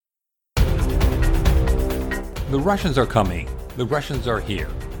The Russians are coming. The Russians are here.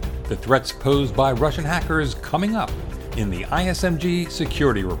 The threats posed by Russian hackers coming up in the ISMG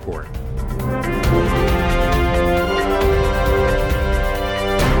Security Report.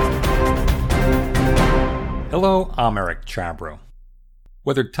 Hello, I'm Eric Chabrow.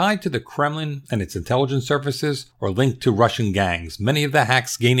 Whether tied to the Kremlin and its intelligence services or linked to Russian gangs, many of the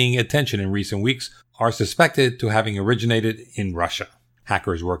hacks gaining attention in recent weeks are suspected to having originated in Russia.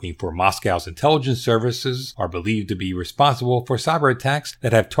 Hackers working for Moscow's intelligence services are believed to be responsible for cyber attacks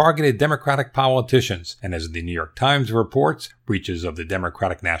that have targeted Democratic politicians, and as the New York Times reports, breaches of the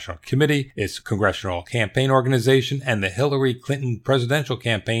Democratic National Committee, its congressional campaign organization, and the Hillary Clinton presidential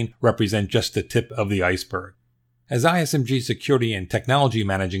campaign represent just the tip of the iceberg. As ISMG Security and Technology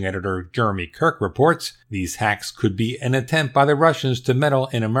Managing Editor Jeremy Kirk reports, these hacks could be an attempt by the Russians to meddle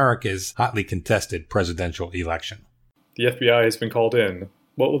in America's hotly contested presidential election. The FBI has been called in.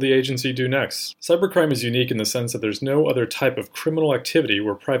 What will the agency do next? Cybercrime is unique in the sense that there's no other type of criminal activity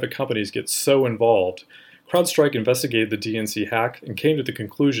where private companies get so involved. CrowdStrike investigated the DNC hack and came to the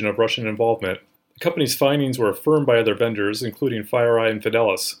conclusion of Russian involvement. The company's findings were affirmed by other vendors, including FireEye and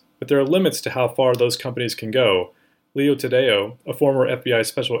Fidelis. But there are limits to how far those companies can go. Leo Tadeo, a former FBI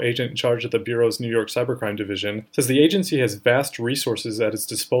special agent in charge of the Bureau's New York Cybercrime Division, says the agency has vast resources at its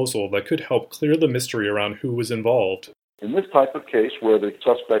disposal that could help clear the mystery around who was involved. In this type of case, where the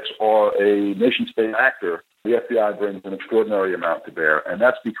suspects are a nation-state actor, the FBI brings an extraordinary amount to bear, and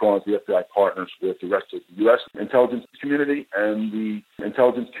that's because the FBI partners with the rest of the U.S. intelligence community and the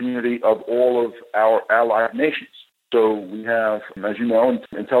intelligence community of all of our allied nations. So we have, as you know,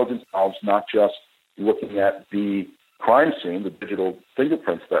 intelligence involves not just looking at the crime scene, the digital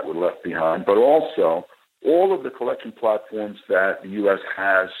fingerprints that were left behind, but also all of the collection platforms that the U.S.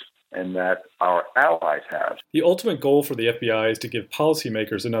 has and that our allies have. The ultimate goal for the FBI is to give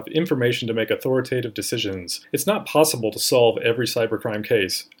policymakers enough information to make authoritative decisions. It's not possible to solve every cybercrime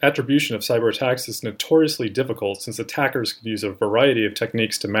case. Attribution of cyber attacks is notoriously difficult since attackers can use a variety of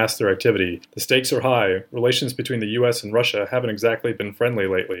techniques to mask their activity. The stakes are high. Relations between the U.S. and Russia haven't exactly been friendly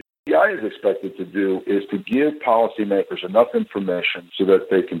lately. What the FBI is expected to do is to give policymakers enough information so that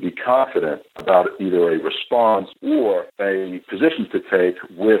they can be confident about either a response or a position to take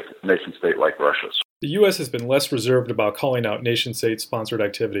with a nation-state like Russia's. The U.S. has been less reserved about calling out nation-state-sponsored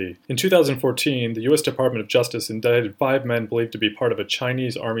activity. In 2014, the U.S. Department of Justice indicted 5 men believed to be part of a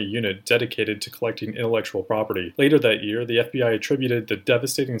Chinese army unit dedicated to collecting intellectual property. Later that year, the FBI attributed the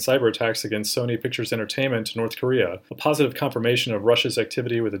devastating cyber attacks against Sony Pictures Entertainment to North Korea. A positive confirmation of Russia's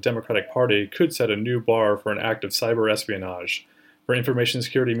activity with the Democratic Party could set a new bar for an act of cyber espionage. For Information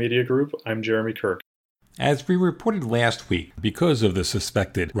Security Media Group, I'm Jeremy Kirk. As we reported last week, because of the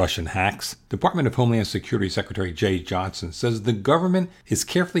suspected Russian hacks, Department of Homeland Security Secretary Jay Johnson says the government is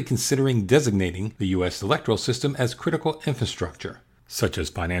carefully considering designating the U.S. electoral system as critical infrastructure, such as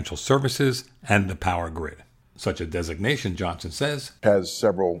financial services and the power grid. Such a designation, Johnson says, has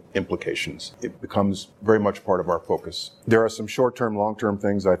several implications. It becomes very much part of our focus. There are some short-term, long-term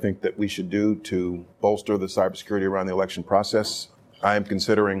things I think that we should do to bolster the cybersecurity around the election process. I am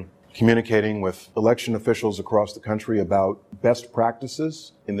considering communicating with election officials across the country about best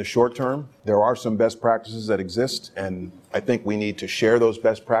practices in the short term. There are some best practices that exist, and I think we need to share those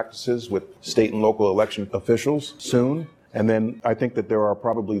best practices with state and local election officials soon. And then I think that there are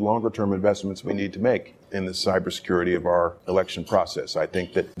probably longer-term investments we need to make in the cybersecurity of our election process. I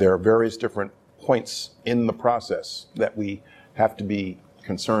think that there are various different points in the process that we have to be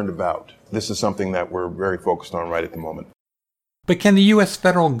concerned about. This is something that we're very focused on right at the moment. But can the U.S.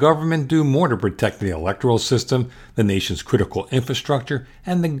 federal government do more to protect the electoral system, the nation's critical infrastructure,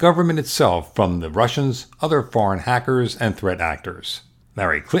 and the government itself from the Russians, other foreign hackers, and threat actors?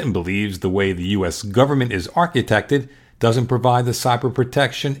 Larry Clinton believes the way the U.S. government is architected doesn't provide the cyber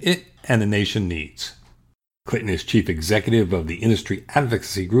protection it and the nation needs. Clinton is chief executive of the industry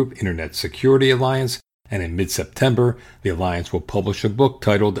advocacy group Internet Security Alliance, and in mid-September, the alliance will publish a book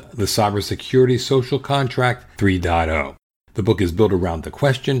titled The Cybersecurity Social Contract 3.0. The book is built around the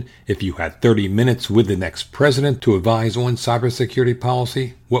question, if you had 30 minutes with the next president to advise on cybersecurity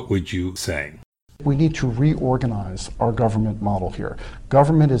policy, what would you say? We need to reorganize our government model here.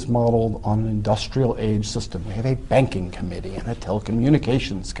 Government is modeled on an industrial age system. We have a banking committee and a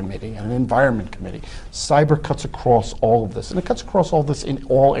telecommunications committee and an environment committee. Cyber cuts across all of this, and it cuts across all this in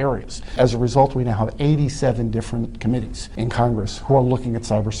all areas. As a result, we now have 87 different committees in Congress who are looking at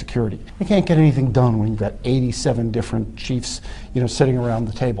cybersecurity. You can't get anything done when you've got 87 different chiefs, sitting around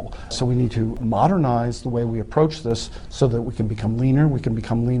the table. So we need to modernize the way we approach this so that we can become leaner, we can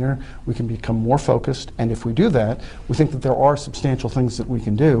become more focused, and if we do that, we think that there are substantial things that we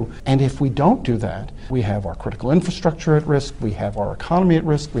can do. And if we don't do that, we have our critical infrastructure at risk, we have our economy at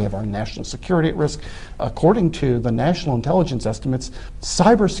risk, we have our national security at risk. According to the national intelligence estimates,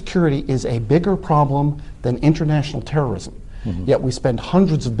 cybersecurity is a bigger problem than international terrorism. Yet we spend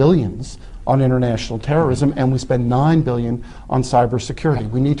hundreds of billions on international terrorism and we spend $9 billion on cybersecurity.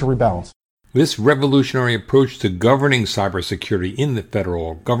 We need to rebalance. This revolutionary approach to governing cybersecurity in the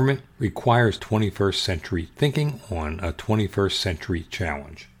federal government requires 21st century thinking on a 21st century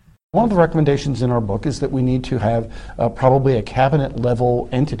challenge. One of the recommendations in our book is that we need to have probably a cabinet-level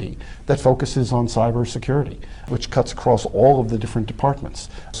entity that focuses on cybersecurity, which cuts across all of the different departments,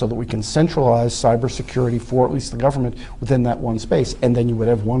 so that we can centralize cybersecurity for at least the government within that one space. And then you would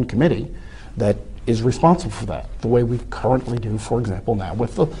have one committee that is responsible for that, the way we currently do, for example, now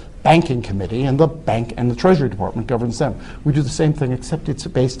with the Banking Committee, and the Bank and the Treasury Department governs them. We do the same thing, except it's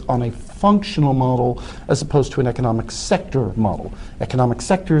based on a functional model as opposed to an economic sector model. Economic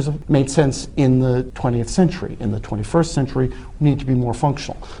sectors made sense in the 20th century. In the 21st century, we need to be more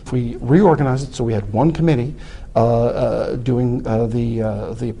functional. If we reorganize it so we had one committee doing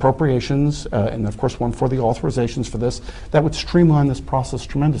the appropriations, and of course one for the authorizations for this, that would streamline this process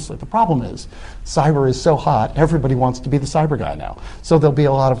tremendously. The problem is, cyber is so hot, everybody wants to be the cyber guy now. So there'll be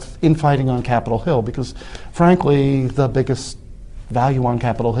a lot of infighting on Capitol Hill because, frankly, the biggest value on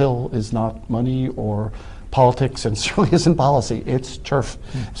Capitol Hill is not money or politics, and certainly isn't policy. It's turf.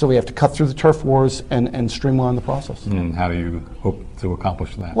 So we have to cut through the turf wars and streamline the process. And how do you hope to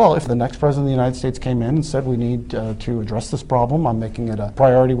accomplish that? Well, if the next president of the United States came in and said we need to address this problem, I'm making it a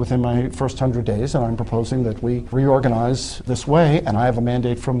priority within my first 100 days, and I'm proposing that we reorganize this way, and I have a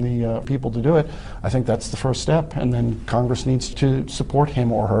mandate from the people to do it. I think that's the first step, and then Congress needs to support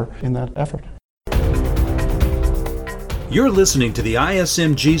him or her in that effort. You're listening to the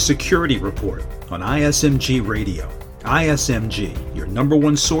ISMG Security Report on ISMG Radio. ISMG, your number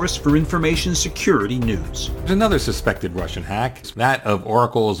one source for information security news. There's another suspected Russian hack, that of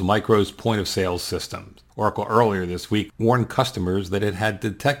Oracle's Micros point-of-sale system. Oracle earlier this week warned customers that it had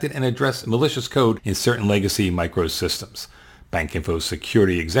detected and addressed malicious code in certain legacy Micros systems. BankInfo's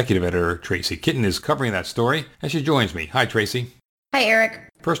security executive editor Tracy Kitten is covering that story, and she joins me. Hi, Tracy. Hi, Eric.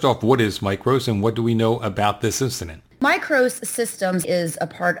 First off, what is Micros and what do we know about this incident? Micros Systems is a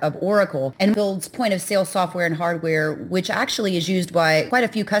part of Oracle and builds point-of-sale software and hardware, which actually is used by quite a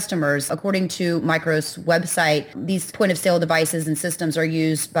few customers. According to Micros' website, these point-of-sale devices and systems are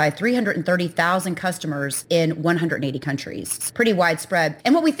used by 330,000 customers in 180 countries. It's pretty widespread.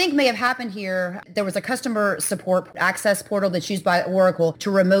 And what we think may have happened here, there was a customer support access portal that's used by Oracle to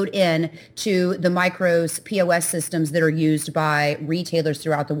remote in to the Micros POS systems that are used by retailers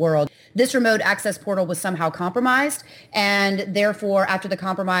throughout the world. This remote access portal was somehow compromised, and therefore, after the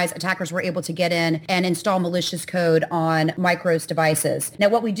compromise, attackers were able to get in and install malicious code on Micros devices. Now,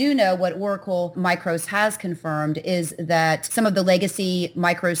 what we do know, what Oracle Micros has confirmed, is that some of the legacy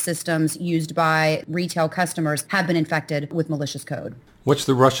Micros systems used by retail customers have been infected with malicious code. What's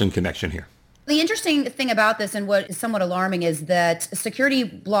the Russian connection here? The interesting thing about this, and what is somewhat alarming, is that security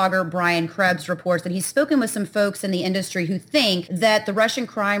blogger Brian Krebs reports that he's spoken with some folks in the industry who think that the Russian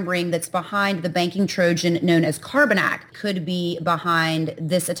crime ring that's behind the banking Trojan known as Carbanak could be behind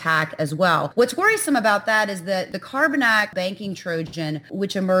this attack as well. What's worrisome about that is that the Carbanak banking Trojan,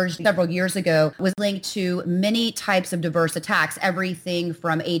 which emerged several years ago, was linked to many types of diverse attacks, everything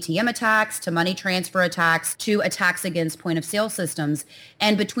from ATM attacks to money transfer attacks to attacks against point-of-sale systems.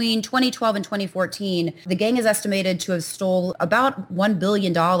 And between 2012 and 2014, the gang is estimated to have stole about $1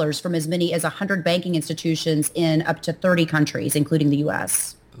 billion from as many as 100 banking institutions in up to 30 countries, including the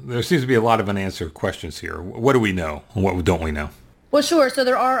U.S. There seems to be a lot of unanswered questions here. What do we know and what don't we know? Well, sure. So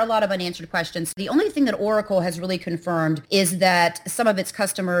there are a lot of unanswered questions. The only thing that Oracle has really confirmed is that some of its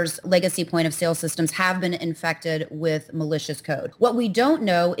customers' legacy point-of-sale systems have been infected with malicious code. What we don't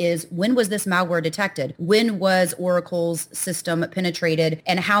know is when was this malware detected? When was Oracle's system penetrated?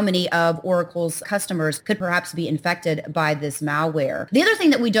 And how many of Oracle's customers could perhaps be infected by this malware? The other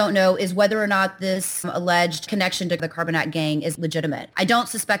thing that we don't know is whether or not this alleged connection to the Carbanak gang is legitimate. I don't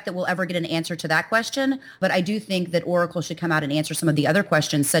suspect that we'll ever get an answer to that question, but I do think that Oracle should come out and answer some of the other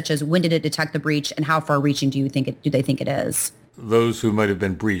questions, such as when did it detect the breach and how far-reaching do they think it is? Those who might have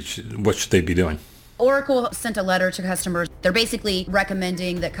been breached, what should they be doing? Oracle sent a letter to customers. They're basically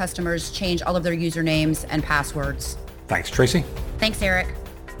recommending that customers change all of their usernames and passwords. Thanks, Tracy. Thanks, Eric.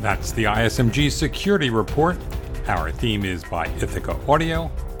 That's the ISMG Security Report. Our theme is by Ithaca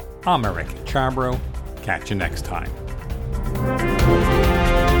Audio. I'm Eric Chabrow. Catch you next time.